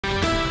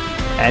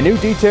And new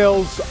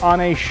details on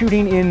a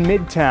shooting in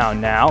Midtown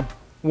now.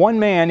 One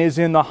man is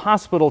in the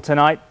hospital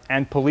tonight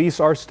and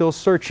police are still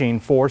searching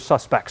for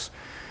suspects.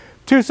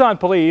 Tucson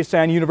police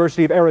and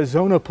University of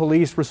Arizona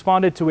police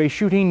responded to a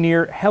shooting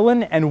near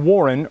Helen and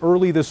Warren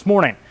early this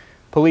morning.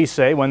 Police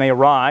say when they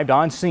arrived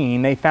on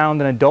scene, they found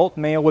an adult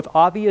male with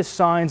obvious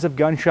signs of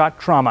gunshot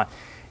trauma.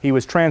 He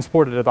was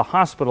transported to the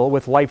hospital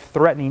with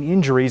life-threatening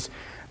injuries.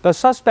 The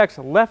suspects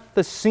left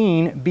the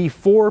scene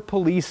before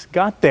police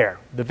got there.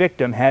 The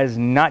victim has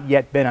not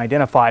yet been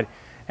identified.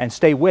 And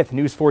stay with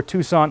News 4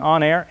 Tucson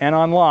on air and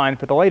online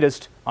for the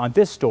latest on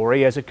this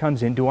story as it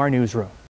comes into our newsroom.